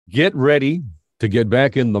Get ready to get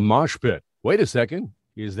back in the mosh pit. Wait a second.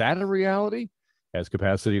 Is that a reality? As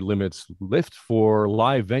capacity limits lift for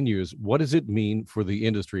live venues, what does it mean for the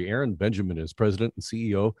industry? Aaron Benjamin is president and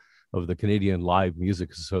CEO of the Canadian Live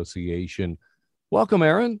Music Association. Welcome,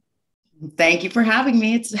 Aaron. Thank you for having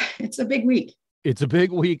me. It's a big week. It's a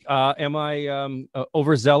big week. Am I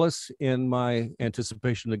overzealous in my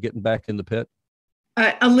anticipation of getting back in the pit?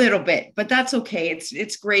 A little bit, but that's okay.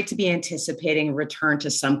 It's great to be anticipating a return to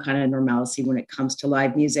some kind of normalcy when it comes to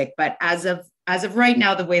live music. But as of right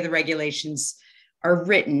now, the way the regulations are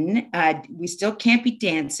written, we still can't be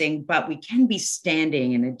dancing, but we can be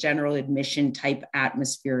standing in a general admission type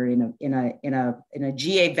atmosphere in a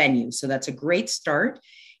GA venue. So that's a great start.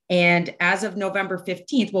 And as of November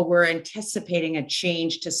 15th, well, we're anticipating a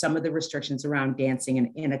change to some of the restrictions around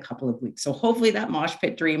dancing in a couple of weeks. So hopefully that mosh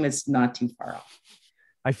pit dream is not too far off.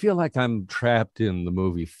 I feel like I'm trapped in the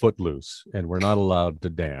movie Footloose and we're not allowed to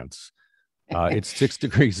dance. It's 6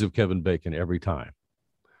 degrees of Kevin Bacon every time.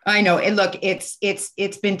 I know. And look, it's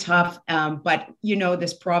been tough. But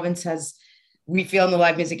this province has, we feel in the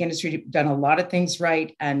live music industry, done a lot of things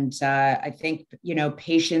right. And I think,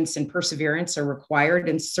 patience and perseverance are required.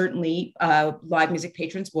 And certainly live music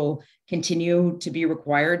patrons will continue to be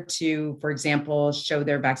required to, for example, show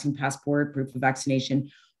their vaccine passport, proof of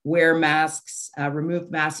vaccination, wear masks, remove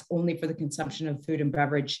masks only for the consumption of food and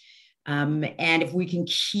beverage. And if we can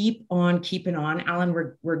keep on keeping on, Alan,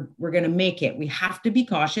 we're going to make it. We have to be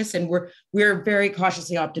cautious, and we're very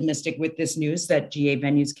cautiously optimistic with this news that GA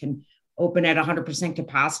venues can open at 100%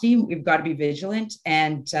 capacity. We've got to be vigilant,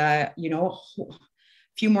 and a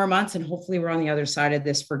few more months, and hopefully we're on the other side of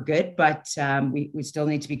this for good. But we still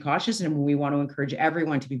need to be cautious, and we want to encourage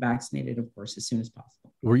everyone to be vaccinated, of course, as soon as possible.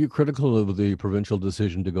 Were you critical of the provincial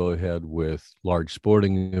decision to go ahead with large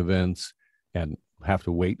sporting events and have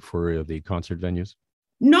to wait for the concert venues?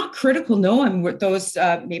 Not critical, no. I'm with those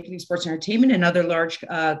Maple Leaf Sports Entertainment and other large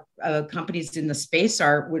companies in the space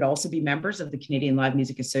would also be members of the Canadian Live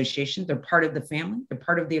Music Association. They're part of the family, they're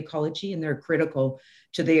part of the ecology, and they're critical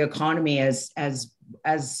to the economy as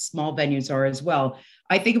small venues are as well.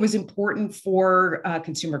 I think it was important for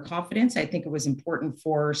consumer confidence. I think it was important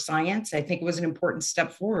for science. I think it was an important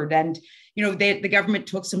step forward. And, the government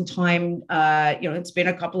took some time, it's been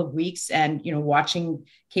a couple of weeks and, watching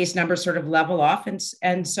case numbers sort of level off.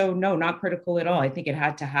 And so, no, not critical at all. I think it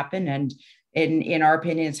had to happen. And in our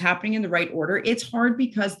opinion, it's happening in the right order. It's hard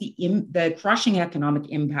because the crushing economic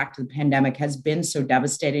impact of the pandemic has been so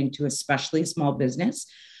devastating to especially small business.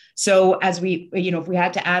 So as if we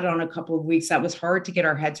had to add on a couple of weeks, that was hard to get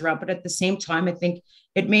our heads around. But at the same time, I think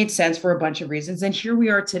it made sense for a bunch of reasons. And here we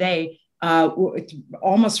are today,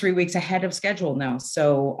 almost 3 weeks ahead of schedule now.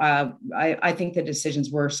 So I think the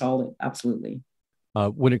decisions were solid. Absolutely.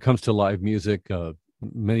 When it comes to live music,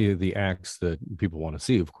 many of the acts that people want to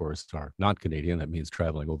see, of course, are not Canadian. That means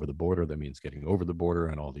traveling over the border. That means getting over the border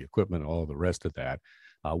and all the equipment, all the rest of that.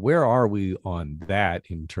 Where are we on that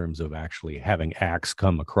in terms of actually having acts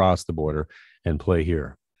come across the border and play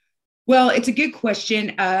here? Well, it's a good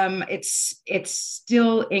question. It's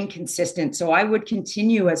still inconsistent. So I would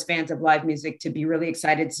continue as fans of live music to be really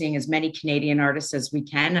excited seeing as many Canadian artists as we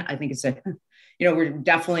can. I think we're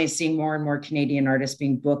definitely seeing more and more Canadian artists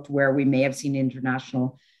being booked where we may have seen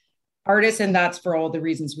international artists, and that's for all the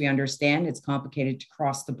reasons we understand. It's complicated to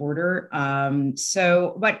cross the border.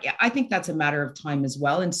 But I think that's a matter of time as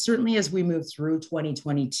well. And certainly as we move through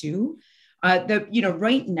 2022,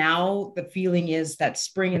 right now, the feeling is that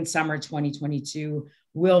spring and summer 2022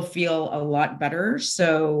 will feel a lot better.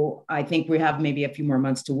 So I think we have maybe a few more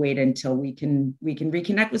months to wait until we can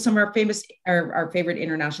reconnect with some of our favorite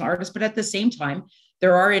international artists. But at the same time,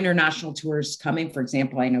 there are international tours coming. For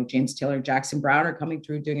example, I know James Taylor, Jackson Browne are coming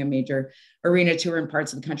through doing a major arena tour in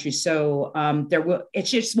parts of the country. So it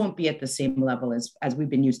just won't be at the same level as we've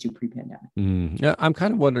been used to pre-pandemic. Yeah, I'm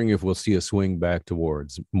kind of wondering if we'll see a swing back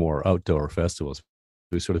towards more outdoor festivals.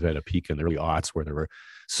 We sort of had a peak in the early aughts where there were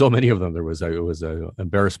so many of them. It was an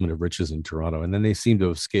embarrassment of riches in Toronto, and then they seem to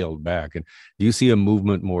have scaled back. And do you see a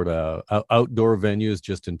movement more to outdoor venues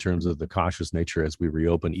just in terms of the cautious nature as we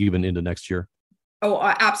reopen, even into next year? Oh,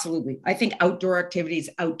 absolutely. I think outdoor activities,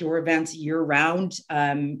 outdoor events year round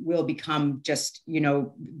will become just,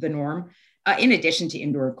 the norm. In addition to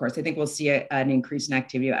indoor, of course, I think we'll see an increase in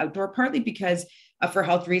activity outdoor, partly because for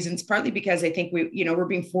health reasons, partly because I think we're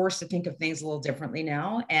being forced to think of things a little differently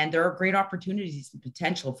now. And there are great opportunities and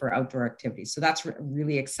potential for outdoor activities. So that's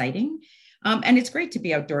really exciting. And it's great to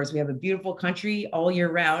be outdoors. We have a beautiful country all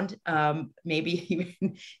year round, maybe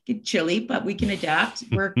even get chilly, but we can adapt.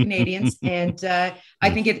 We're Canadians. And I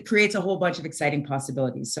think it creates a whole bunch of exciting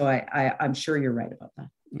possibilities. So I'm sure you're right about that.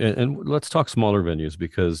 And let's talk smaller venues,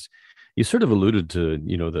 because you sort of alluded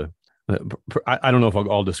to, I don't know if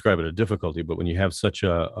I'll describe it a difficulty, but when you have such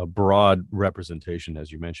a broad representation,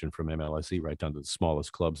 as you mentioned, from MLSE right down to the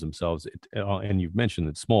smallest clubs themselves, and you've mentioned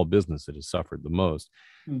that small business that has suffered the most.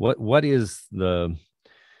 Mm. What is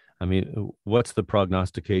what's the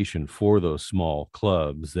prognostication for those small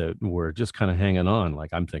clubs that were just kind of hanging on?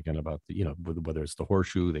 Like I'm thinking about whether it's the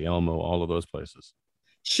Horseshoe, the Elmo, all of those places.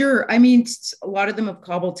 Sure. I mean, a lot of them have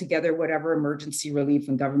cobbled together whatever emergency relief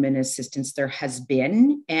and government assistance there has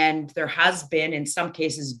been. And there has been, in some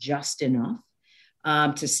cases, just enough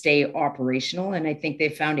to stay operational. And I think they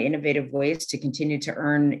found innovative ways to continue to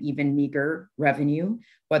earn even meager revenue,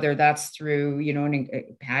 whether that's through,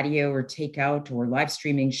 a patio or takeout or live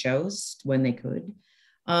streaming shows when they could.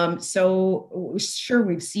 So sure,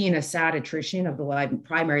 we've seen a sad attrition of the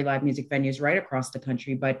primary live music venues right across the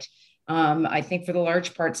country, but I think for the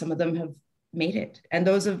large part, some of them have made it. And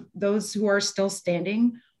those who are still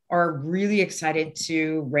standing are really excited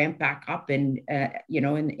to ramp back up in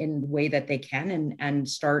the way that they can and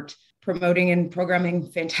start promoting and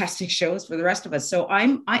programming fantastic shows for the rest of us. So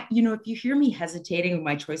if you hear me hesitating with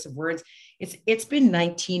my choice of words, it's been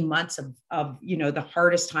 19 months of the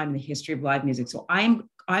hardest time in the history of live music. So I'm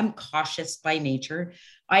cautious by nature.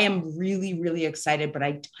 I am really, really excited, but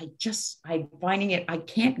I'm finding it, I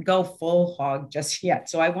can't go full hog just yet.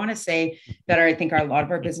 So I want to say that I think a lot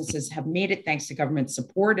of our businesses have made it thanks to government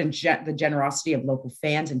support and the generosity of local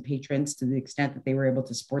fans and patrons to the extent that they were able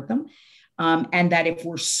to support them. And that if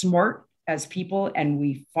we're smart as people and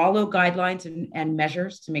we follow guidelines and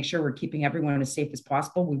measures to make sure we're keeping everyone as safe as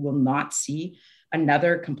possible, we will not see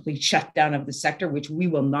another complete shutdown of the sector, which we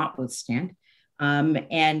will not withstand.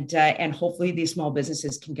 And hopefully these small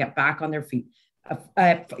businesses can get back on their feet,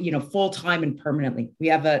 full time and permanently.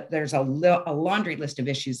 There's a laundry list of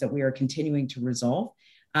issues that we are continuing to resolve.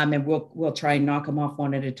 And we'll try and knock them off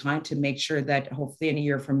one at a time to make sure that hopefully in a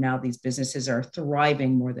year from now, these businesses are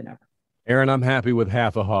thriving more than ever. Aaron, I'm happy with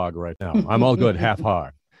half a hog right now. I'm all good, half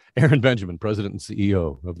hog. Aaron Benjamin, President and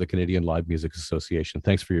CEO of the Canadian Live Music Association.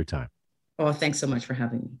 Thanks for your time. Oh, thanks so much for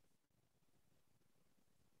having me.